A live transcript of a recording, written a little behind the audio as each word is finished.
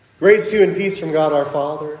Grace to you and peace from God our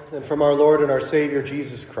Father and from our Lord and our Savior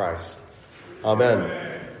Jesus Christ.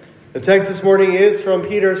 Amen. The text this morning is from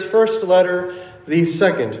Peter's first letter, the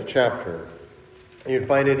second chapter. You'd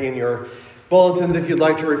find it in your bulletins if you'd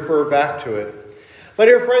like to refer back to it. My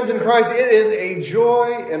dear friends in Christ, it is a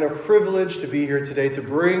joy and a privilege to be here today to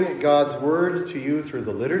bring God's word to you through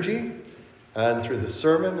the liturgy and through the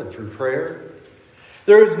sermon and through prayer.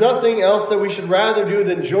 There is nothing else that we should rather do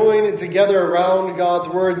than join together around God's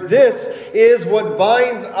word. This is what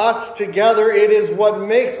binds us together. It is what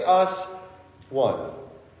makes us one.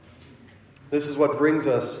 This is what brings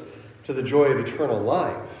us to the joy of eternal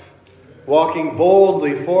life. Walking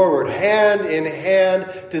boldly forward, hand in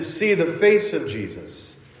hand, to see the face of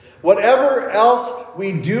Jesus. Whatever else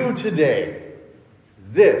we do today,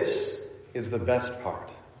 this is the best part.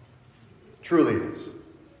 Truly it is.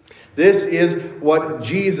 This is what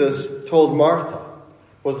Jesus told Martha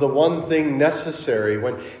was the one thing necessary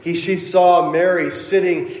when she saw Mary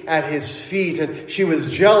sitting at his feet, and she was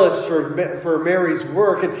jealous for Mary's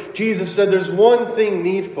work. And Jesus said, there's one thing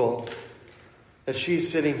needful, that she's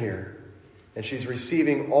sitting here and she's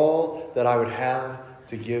receiving all that I would have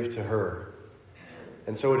to give to her.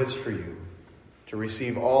 And so it is for you to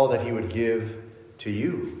receive all that he would give to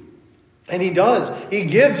you. And he does. He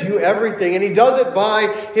gives you everything, and he does it by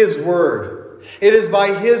his word. It is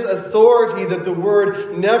by his authority that the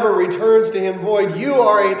word never returns to him void. You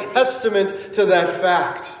are a testament to that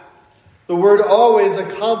fact. The word always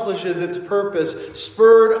accomplishes its purpose,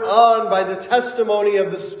 spurred on by the testimony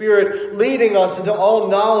of the Spirit, leading us into all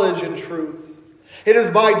knowledge and truth. It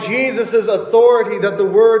is by Jesus' authority that the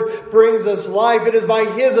Word brings us life. It is by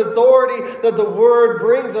His authority that the Word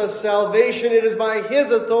brings us salvation. It is by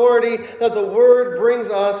His authority that the Word brings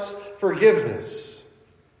us forgiveness.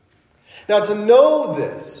 Now, to know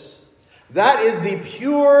this, that is the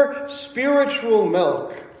pure spiritual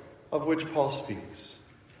milk of which Paul speaks.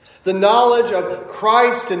 The knowledge of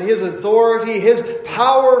Christ and His authority, His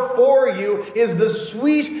power for you, is the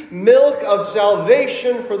sweet milk of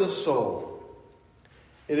salvation for the soul.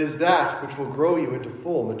 It is that which will grow you into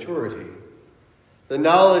full maturity. The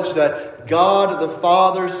knowledge that God the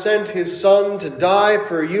Father sent His Son to die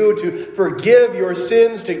for you, to forgive your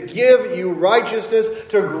sins, to give you righteousness,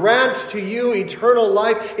 to grant to you eternal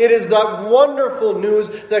life. It is that wonderful news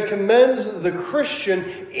that commends the Christian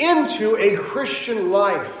into a Christian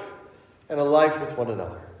life and a life with one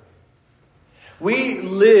another. We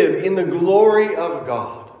live in the glory of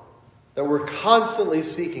God, that we're constantly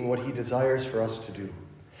seeking what He desires for us to do.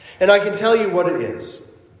 And I can tell you what it is,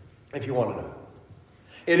 if you want to know.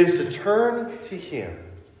 It is to turn to Him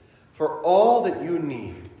for all that you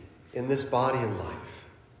need in this body and life.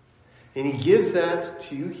 And He gives that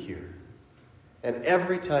to you here and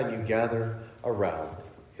every time you gather around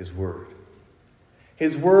His Word.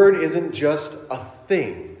 His Word isn't just a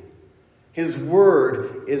thing. His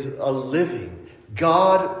Word is a living,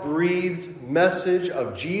 God-breathed message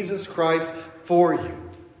of Jesus Christ for you.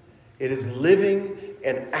 It is living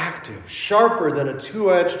and active, sharper than a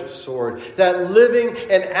two-edged sword. That living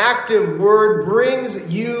and active word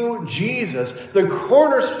brings you Jesus, the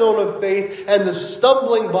cornerstone of faith and the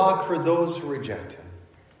stumbling block for those who reject Him.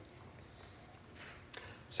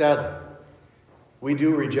 Sadly, we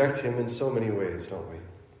do reject Him in so many ways, don't we?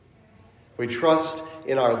 We trust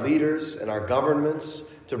in our leaders and our governments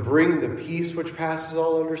to bring the peace which passes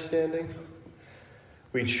all understanding.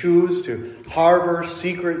 We choose to harbor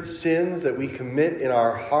secret sins that we commit in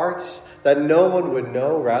our hearts that no one would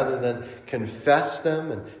know, rather than confess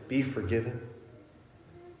them and be forgiven.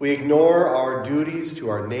 We ignore our duties to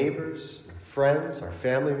our neighbors, friends, our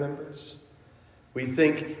family members. We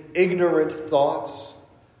think ignorant thoughts,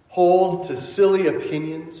 hold to silly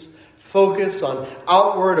opinions, focus on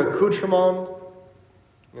outward accoutrement.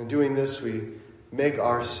 In doing this, we make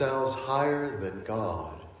ourselves higher than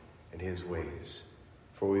God and His ways.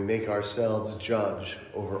 For we make ourselves judge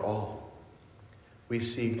over all. We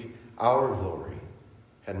seek our glory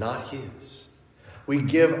and not His. We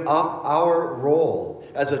give up our role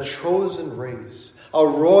as a chosen race, a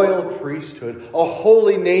royal priesthood, a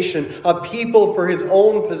holy nation, a people for His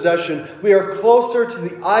own possession. We are closer to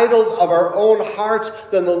the idols of our own hearts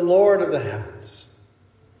than the Lord of the heavens.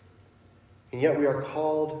 And yet we are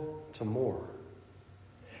called to more.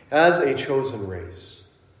 As a chosen race,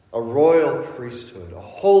 a royal priesthood, a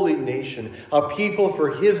holy nation, a people for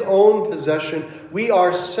His own possession, we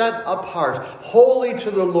are set apart, holy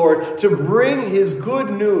to the Lord, to bring His good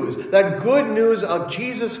news, that good news of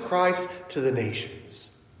Jesus Christ, to the nations.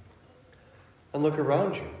 And look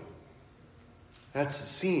around you. That's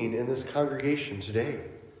seen in this congregation today.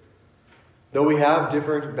 Though we have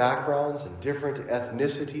different backgrounds and different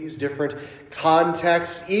ethnicities, different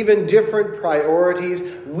contexts, even different priorities,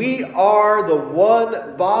 we are the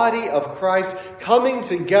one body of Christ coming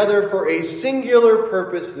together for a singular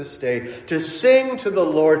purpose this day, to sing to the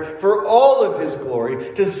Lord for all of his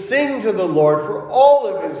glory, to sing to the Lord for all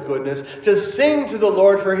of his goodness, to sing to the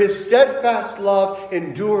Lord for his steadfast love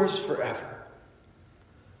endures forever.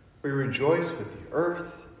 We rejoice with the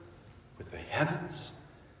earth, with the heavens,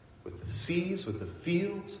 with the seas, with the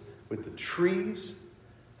fields, with the trees,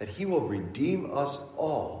 that he will redeem us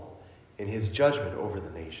all in his judgment over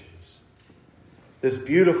the nations. This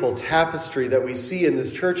beautiful tapestry that we see in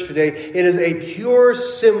this church today, it is a pure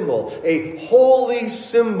symbol, a holy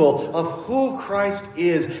symbol of who Christ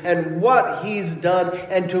is and what he's done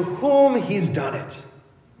and to whom he's done it.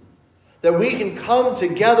 That we can come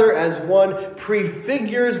together as one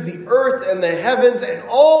prefigures the earth and the heavens and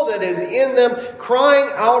all that is in them,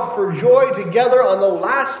 crying out for joy together on the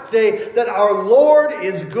last day that our Lord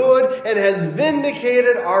is good and has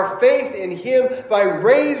vindicated our faith in him by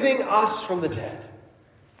raising us from the dead.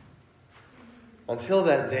 Until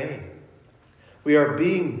that day, we are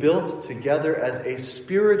being built together as a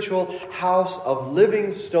spiritual house of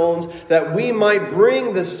living stones that we might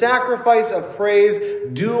bring the sacrifice of praise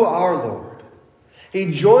due our Lord.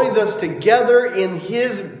 He joins us together in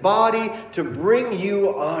his body to bring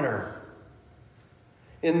you honor.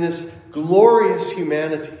 In this glorious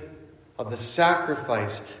humanity of the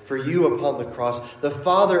sacrifice for you upon the cross, the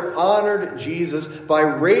Father honored Jesus by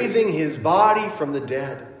raising his body from the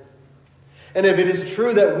dead. And if it is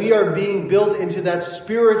true that we are being built into that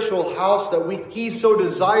spiritual house that he so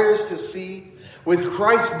desires to see, with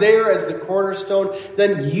Christ there as the cornerstone,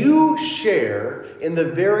 then you share in the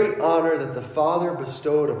very honor that the Father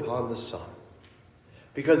bestowed upon the Son.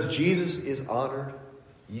 Because Jesus is honored,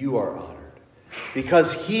 you are honored.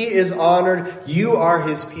 Because he is honored, you are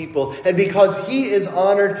his people. And because he is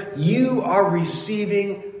honored, you are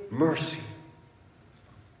receiving mercy.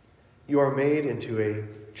 You are made into a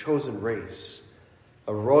chosen race,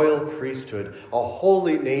 a royal priesthood, a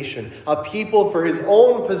holy nation, a people for his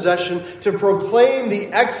own possession, to proclaim the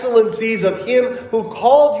excellencies of him who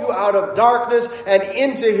called you out of darkness and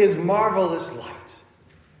into his marvelous light.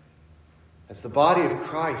 As the body of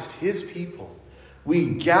Christ, his people, we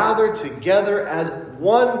gather together as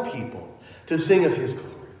one people to sing of his glory.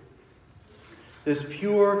 This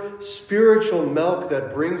pure spiritual milk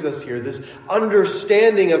that brings us here, this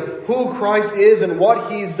understanding of who Christ is and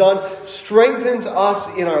what he's done, strengthens us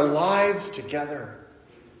in our lives together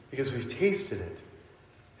because we've tasted it.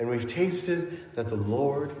 And we've tasted that the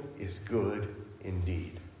Lord is good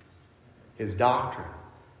indeed. His doctrine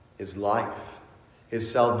is life. His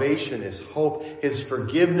salvation is hope. His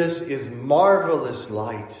forgiveness is marvelous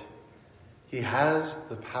light. He has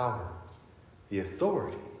the power, the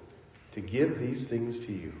authority to give these things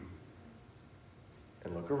to you.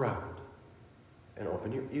 And look around and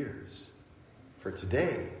open your ears. For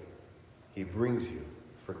today, he brings you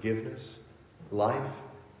forgiveness, life,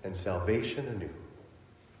 and salvation anew.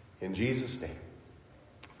 In Jesus' name,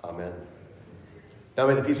 amen. Now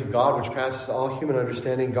may the peace of God, which passes all human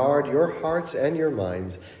understanding, guard your hearts and your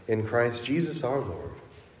minds in Christ Jesus our Lord.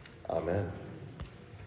 Amen.